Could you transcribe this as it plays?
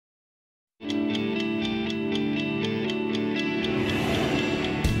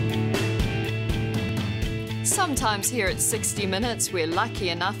Sometimes here at 60 Minutes, we're lucky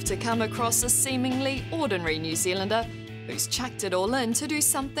enough to come across a seemingly ordinary New Zealander who's chucked it all in to do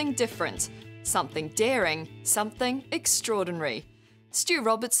something different, something daring, something extraordinary. Stuart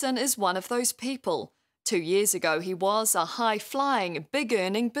Robertson is one of those people. 2 years ago, he was a high-flying,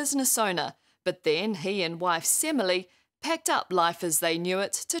 big-earning business owner, but then he and wife Semele packed up life as they knew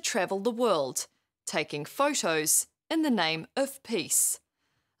it to travel the world, taking photos in the name of peace.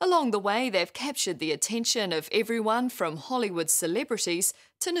 Along the way, they've captured the attention of everyone from Hollywood celebrities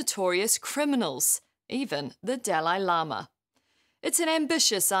to notorious criminals, even the Dalai Lama. It's an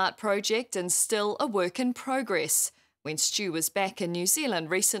ambitious art project and still a work in progress. When Stu was back in New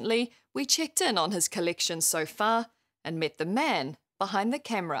Zealand recently, we checked in on his collection so far and met the man behind the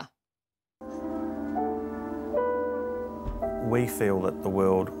camera. We feel that the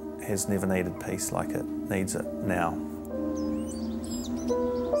world has never needed peace like it needs it now.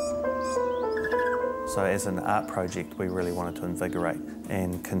 So as an art project, we really wanted to invigorate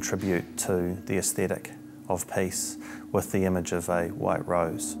and contribute to the aesthetic of peace with the image of a white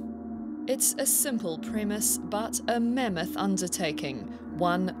rose. It's a simple premise, but a mammoth undertaking,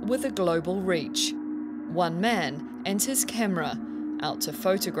 one with a global reach. One man and his camera, out to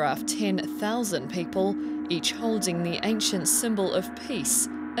photograph 10,000 people, each holding the ancient symbol of peace,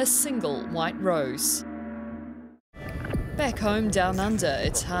 a single white rose. Back home down under,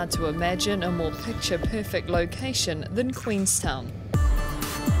 it's hard to imagine a more picture-perfect location than Queenstown.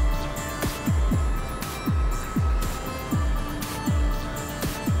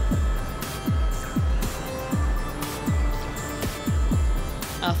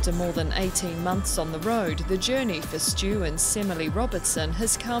 After more than 18 months on the road, the journey for Stu and Semele Robertson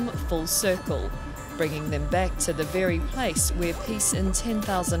has come full circle, bringing them back to the very place where Peace in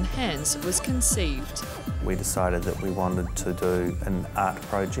 10,000 Hands was conceived. We decided that we wanted to do an art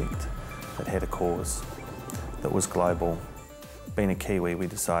project that had a cause, that was global. Being a Kiwi, we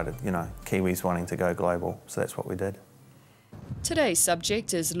decided, Kiwis wanting to go global, so that's what we did. Today's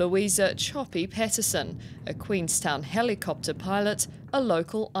subject is Louisa "Choppy" Patterson, a Queenstown helicopter pilot, a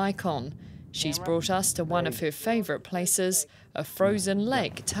local icon. She's brought us to one of her favourite places, a frozen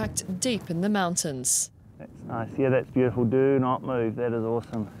lake tucked deep in the mountains. That's nice. Yeah, that's beautiful. Do not move. That is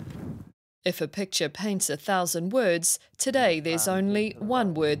awesome. If a picture paints 1,000 words, today there's only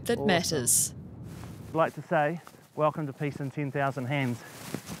one word that matters. I'd like to say, welcome to Peace in 10,000 Hands.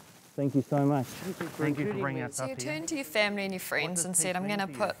 Thank you so much. Thank you for bringing us up here. So you turned to your family and your friends and said, I'm going to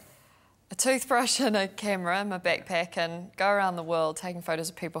put a toothbrush and a camera in my backpack and go around the world taking photos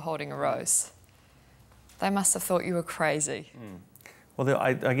of people holding a rose. They must have thought you were crazy. Well,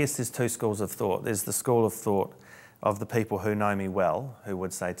 I guess there's two schools of thought. There's the school of thought of the people who know me well, who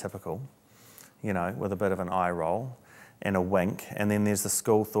would say typical, with a bit of an eye roll and a wink. And then there's the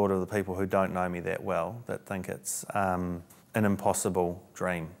school thought of the people who don't know me that well, that think it's an impossible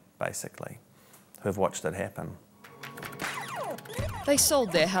dream, basically, who've watched it happen. They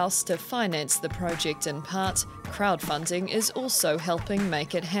sold their house to finance the project in part. Crowdfunding is also helping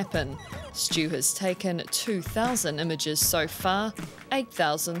make it happen. Stu has taken 2,000 images so far,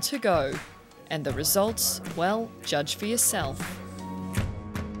 8,000 to go. And the results, well, judge for yourself.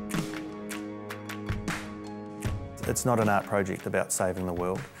 It's not an art project about saving the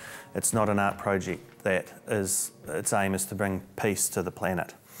world. It's not an art project that its aim is to bring peace to the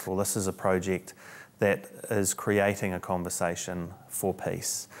planet. Well, this is a project that is creating a conversation for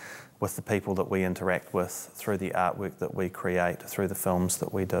peace with the people that we interact with through the artwork that we create, through the films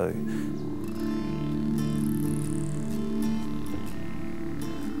that we do.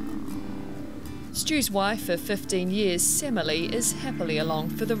 Stu's wife for 15 years, Semele, is happily along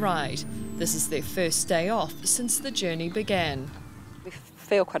for the ride. This is their first day off since the journey began. We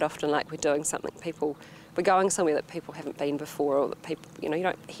feel quite often like we're doing something we're going somewhere that people haven't been before, or that people, you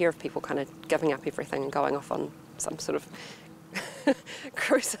don't hear of people kind of giving up everything and going off on some sort of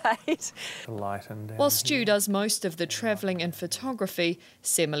crusade. While Stu does most of the travelling and photography,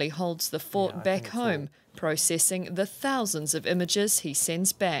 Semele holds the fort back home, processing the thousands of images he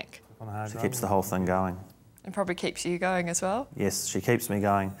sends back. She keeps the whole thing going. And probably keeps you going as well? Yes, she keeps me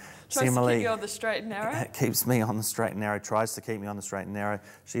going. Tries to keep you on the straight and narrow? Keeps me on the straight and narrow, tries to keep me on the straight and narrow.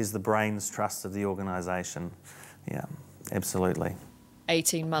 She's the brains trust of the organisation. Yeah, absolutely.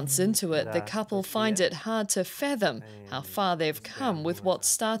 18 months into it, the couple find it hard to fathom how far they've come with what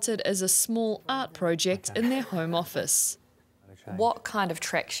started as a small art project in their home office. What kind of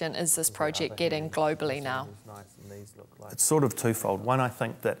traction is this project getting globally now? It's sort of twofold. One, I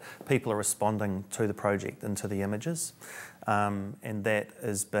think that people are responding to the project and to the images, and that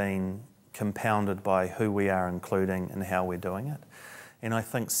is being compounded by who we are including and how we're doing it. And I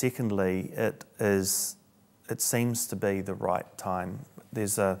think secondly, it seems to be the right time.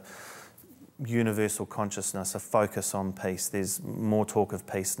 There's a universal consciousness, a focus on peace. There's more talk of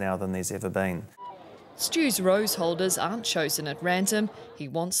peace now than there's ever been. Stu's rose holders aren't chosen at random. He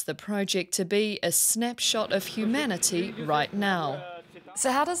wants the project to be a snapshot of humanity right now.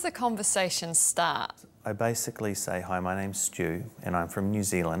 So how does the conversation start? I basically say, hi, my name's Stu, and I'm from New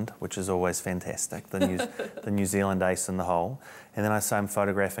Zealand, which is always fantastic, the New Zealand ace in the hole. And then I say I'm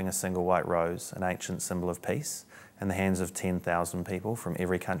photographing a single white rose, an ancient symbol of peace, in the hands of 10,000 people from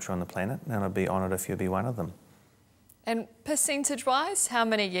every country on the planet, and I'd be honoured if you'd be one of them. And percentage-wise, how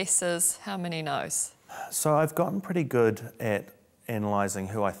many yeses, how many nos? So I've gotten pretty good at analysing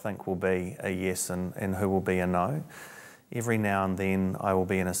who I think will be a yes and who will be a no. Every now and then I will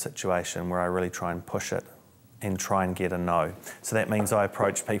be in a situation where I really try and push it and try and get a no. So that means I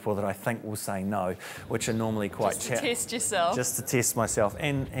approach people that I think will say no, which are normally quite... Just to test yourself. Just to test myself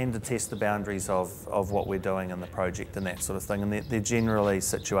and to test the boundaries of what we're doing in the project and that sort of thing. And they're generally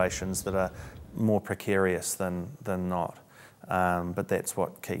situations that are more precarious than not. But that's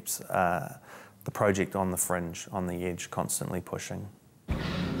what keeps the project on the fringe, on the edge, constantly pushing.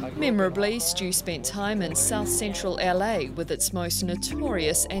 Memorably, Stu spent time in South Central LA with its most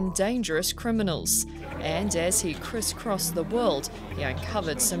notorious and dangerous criminals. And as he crisscrossed the world, he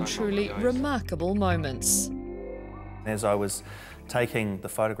uncovered some truly remarkable moments. As I was taking the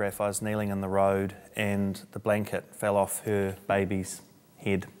photograph, I was kneeling in the road and the blanket fell off her baby's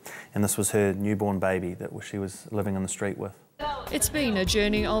head. And this was her newborn baby that she was living in the street with. It's been a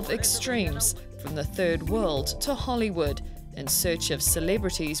journey of extremes, from the third world to Hollywood, in search of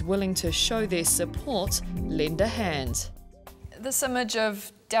celebrities willing to show their support, lend a hand. This image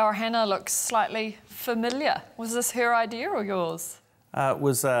of Daryl Hannah looks slightly familiar. Was this her idea or yours? It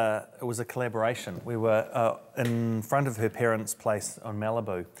was a collaboration. We were in front of her parents' place on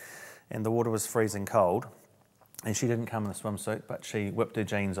Malibu, and the water was freezing cold, and she didn't come in a swimsuit, but she whipped her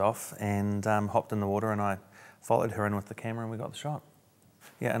jeans off and hopped in the water, and I followed her in with the camera and we got the shot.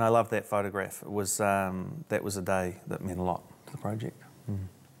 Yeah, and I love that photograph. It was, that was a day that meant a lot to the project.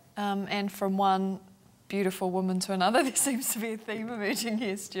 And from one beautiful woman to another, there seems to be a theme emerging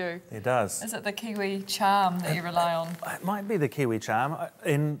here, Stu. It does. Is it the Kiwi charm that you rely on? It might be the Kiwi charm.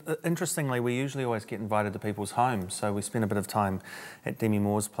 And interestingly, we usually always get invited to people's homes, so we spend a bit of time at Demi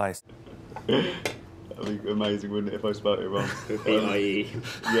Moore's place. That'd be amazing, wouldn't it, if I spelt it wrong? B-I-E.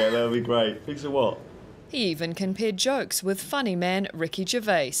 Yeah, that'd be great. Thanks for what? He even compared jokes with funny man Ricky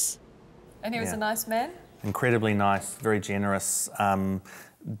Gervais. And he was a nice man? Incredibly nice, very generous,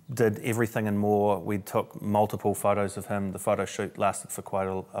 did everything and more. We took multiple photos of him. The photo shoot lasted for quite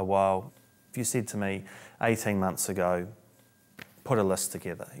a while. If you said to me 18 months ago, put a list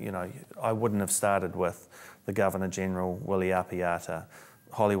together, you know, I wouldn't have started with the Governor-General, Willie Apiata,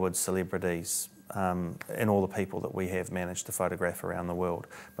 Hollywood celebrities, and all the people that we have managed to photograph around the world.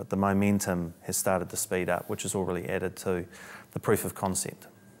 But the momentum has started to speed up, which has already added to the proof of concept,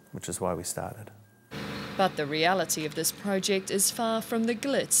 which is why we started. But the reality of this project is far from the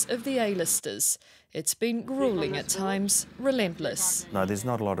glitz of the A-listers. It's been gruelling at times, relentless. No, there's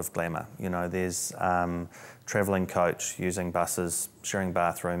not a lot of glamour. You know, there's travelling coach, using buses, sharing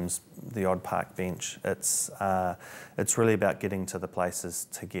bathrooms, the odd park bench. It's really about getting to the places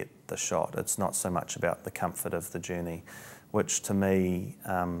to get the shot. It's not so much about the comfort of the journey, which to me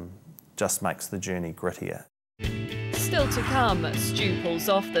just makes the journey grittier. Still to come, Stu pulls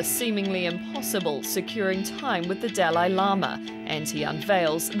off the seemingly impossible, securing time with the Dalai Lama, and he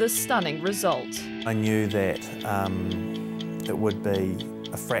unveils the stunning result. I knew that it would be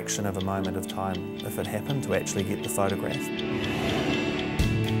a fraction of a moment of time if it happened to actually get the photograph.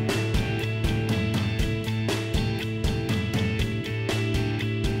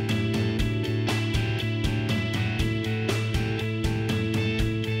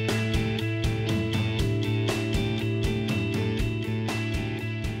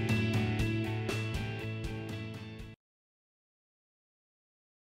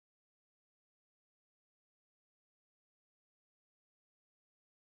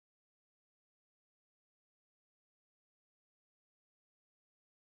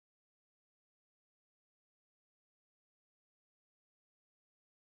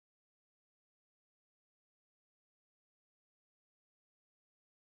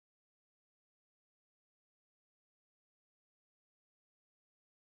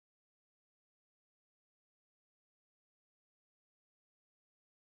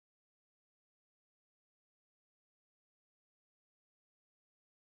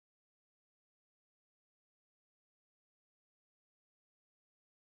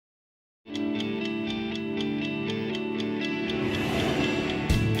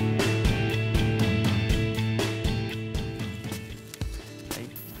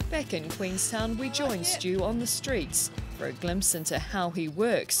 Back in Queenstown, we join Stu on the streets for a glimpse into how he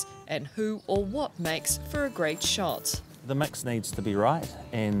works and who or what makes for a great shot. The mix needs to be right,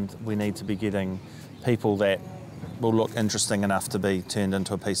 and we need to be getting people that will look interesting enough to be turned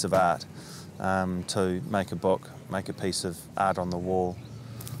into a piece of art, to make a book, make a piece of art on the wall.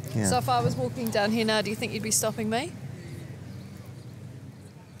 Yeah. So if I was walking down here now, do you think you'd be stopping me?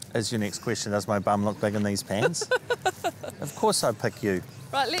 Is your next question, does my bum look big in these pants? Of course I'd pick you.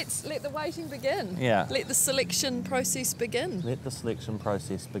 Right, let the waiting begin. Yeah. Let the selection process begin. Let the selection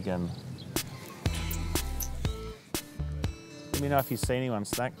process begin. Let me know if you see anyone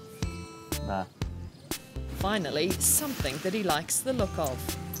stuck. Nah. Finally, something that he likes the look of.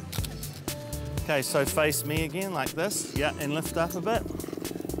 Okay, so face me again like this. Yeah, and lift up a bit.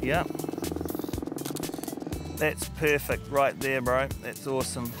 Yeah. That's perfect right there, bro. That's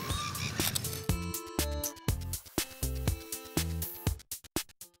awesome.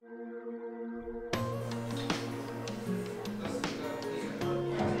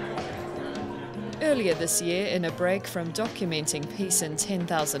 Earlier this year, in a break from documenting peace in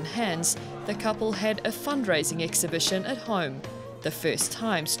 10,000 hands, the couple had a fundraising exhibition at home, the first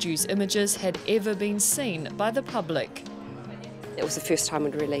time Stu's images had ever been seen by the public. It was the first time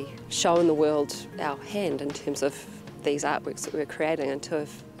we'd really shown the world our hand in terms of these artworks that we were creating, and to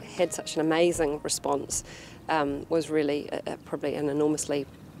have had such an amazing response was really probably an enormously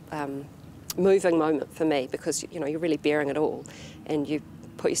moving moment for me, because you're really bearing it all and you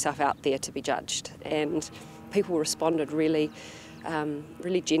put yourself out there to be judged, and people responded really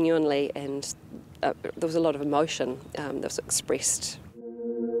genuinely, and there was a lot of emotion that was expressed.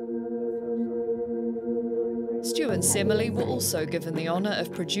 Stu and Semele were also given the honour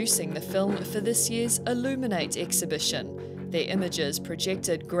of producing the film for this year's Illuminate exhibition. Their images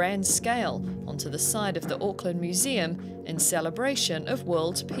projected grand scale onto the side of the Auckland Museum in celebration of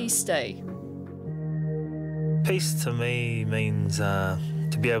World Peace Day. Peace to me means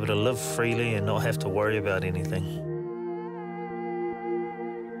to be able to live freely and not have to worry about anything.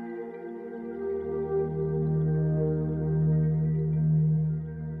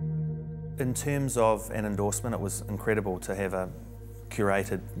 In terms of an endorsement, it was incredible to have a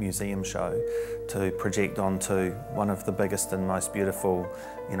curated museum show to project onto one of the biggest and most beautiful,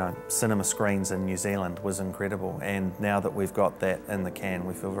 cinema screens in New Zealand was incredible. And now that we've got that in the can,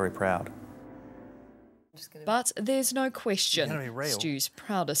 we feel very proud. But there's no question, Stu's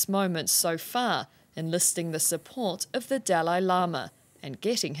proudest moments so far enlisting the support of the Dalai Lama and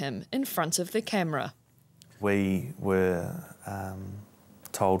getting him in front of the camera. We were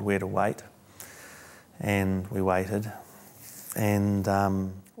told where to wait, and we waited. And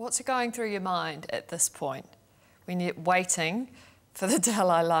what's going through your mind at this point when you're waiting for the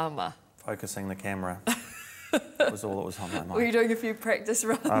Dalai Lama? Focusing the camera. That was all that was on my mind. Were you doing a few practice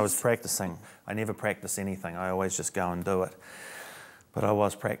runs? I was practicing. I never practice anything. I always just go and do it. But I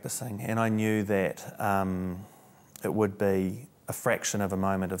was practicing, and I knew that it would be a fraction of a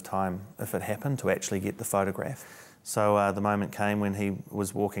moment of time if it happened to actually get the photograph. So the moment came when he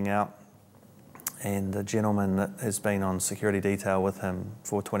was walking out, and the gentleman that has been on security detail with him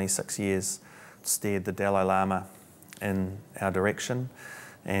for 26 years steered the Dalai Lama in our direction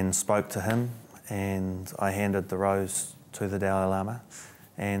and spoke to him. And I handed the rose to the Dalai Lama,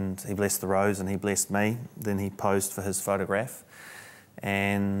 and he blessed the rose and he blessed me. Then he posed for his photograph,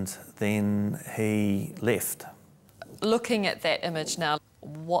 and then he left. Looking at that image now,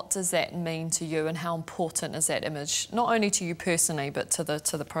 what does that mean to you, and how important is that image, not only to you personally, but to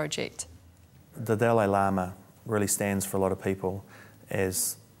the project? The Dalai Lama really stands for a lot of people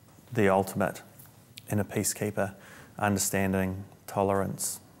as the ultimate inner peacekeeper, understanding,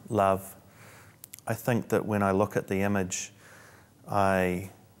 tolerance, love. I think that when I look at the image, I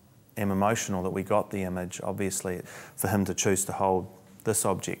am emotional that we got the image. Obviously, for him to choose to hold this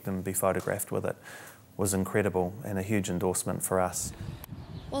object and be photographed with it was incredible and a huge endorsement for us.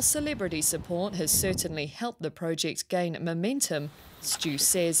 While celebrity support has certainly helped the project gain momentum, Stu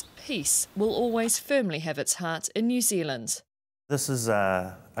says peace will always firmly have its heart in New Zealand. This is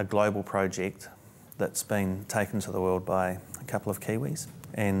a global project that's been taken to the world by a couple of Kiwis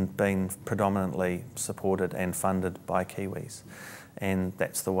and been predominantly supported and funded by Kiwis. And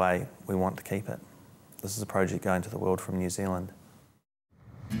that's the way we want to keep it. This is a project going to the world from New Zealand.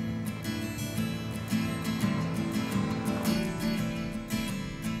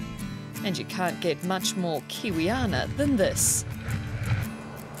 And you can't get much more Kiwiana than this.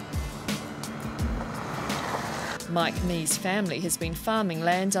 Mike Mee's family has been farming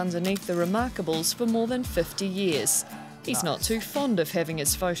land underneath the Remarkables for more than 50 years. He's not too fond of having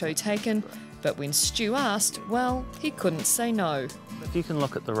his photo taken, But when Stu asked, well, he couldn't say no. If you can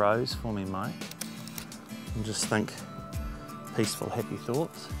look at the rose for me, mate, and just think peaceful, happy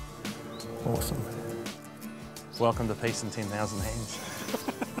thoughts. Awesome. Welcome to Peace in 10,000 Hands.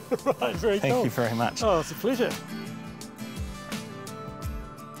 Right, very cool. Thank you very much. Oh, it's a pleasure.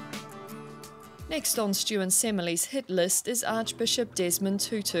 Next on Stu and Semily's hit list is Archbishop Desmond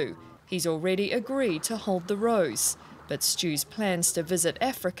Tutu. He's already agreed to hold the rose, but Stu's plans to visit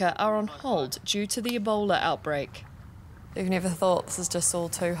Africa are on hold due to the Ebola outbreak. You've never thought this is just all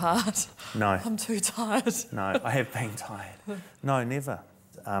too hard? No. I'm too tired. No, I have been tired. No, never.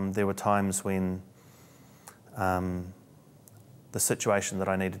 There were times when the situation that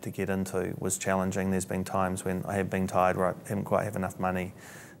I needed to get into was challenging. There's been times when I have been tired where I haven't quite have enough money,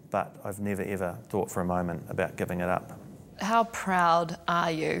 but I've never ever thought for a moment about giving it up. How proud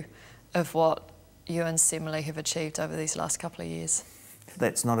are you of what you and Semily have achieved over these last couple of years?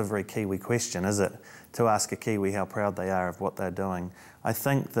 That's not a very Kiwi question, is it? To ask a Kiwi how proud they are of what they're doing. I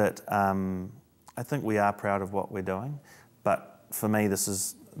think that I think we are proud of what we're doing, but for me this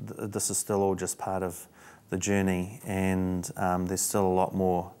is still all just part of the journey, and there's still a lot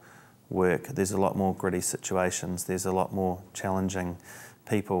more work. There's a lot more gritty situations. There's a lot more challenging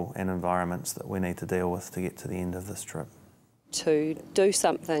people and environments that we need to deal with to get to the end of this trip. To do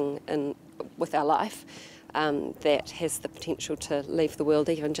something with our life that has the potential to leave the world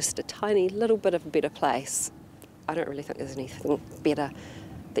even just a tiny little bit of a better place. I don't really think there's anything better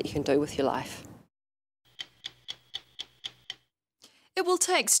that you can do with your life. It will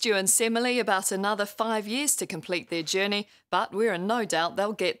take Stu and Semily about another 5 years to complete their journey, but we're in no doubt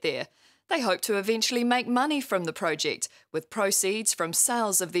they'll get there. They hope to eventually make money from the project, with proceeds from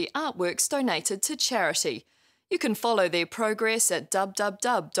sales of the artworks donated to charity. You can follow their progress at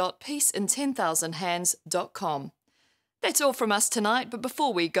www.peaceinten1000hands.com. That's all from us tonight, but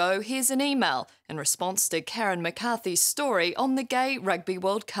before we go, here's an email in response to Karen McCarthy's story on the Gay Rugby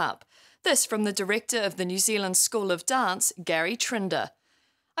World Cup. This from the director of the New Zealand School of Dance, Gary Trinder.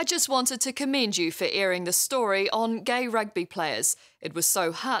 I just wanted to commend you for airing the story on gay rugby players. It was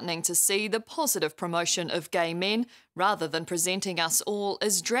so heartening to see the positive promotion of gay men rather than presenting us all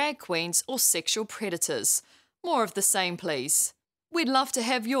as drag queens or sexual predators. More of the same, please. We'd love to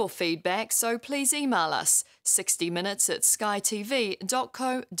have your feedback, so please email us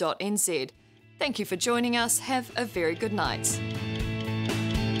 60minutes@skytv.co.nz. Thank you for joining us. Have a very good night.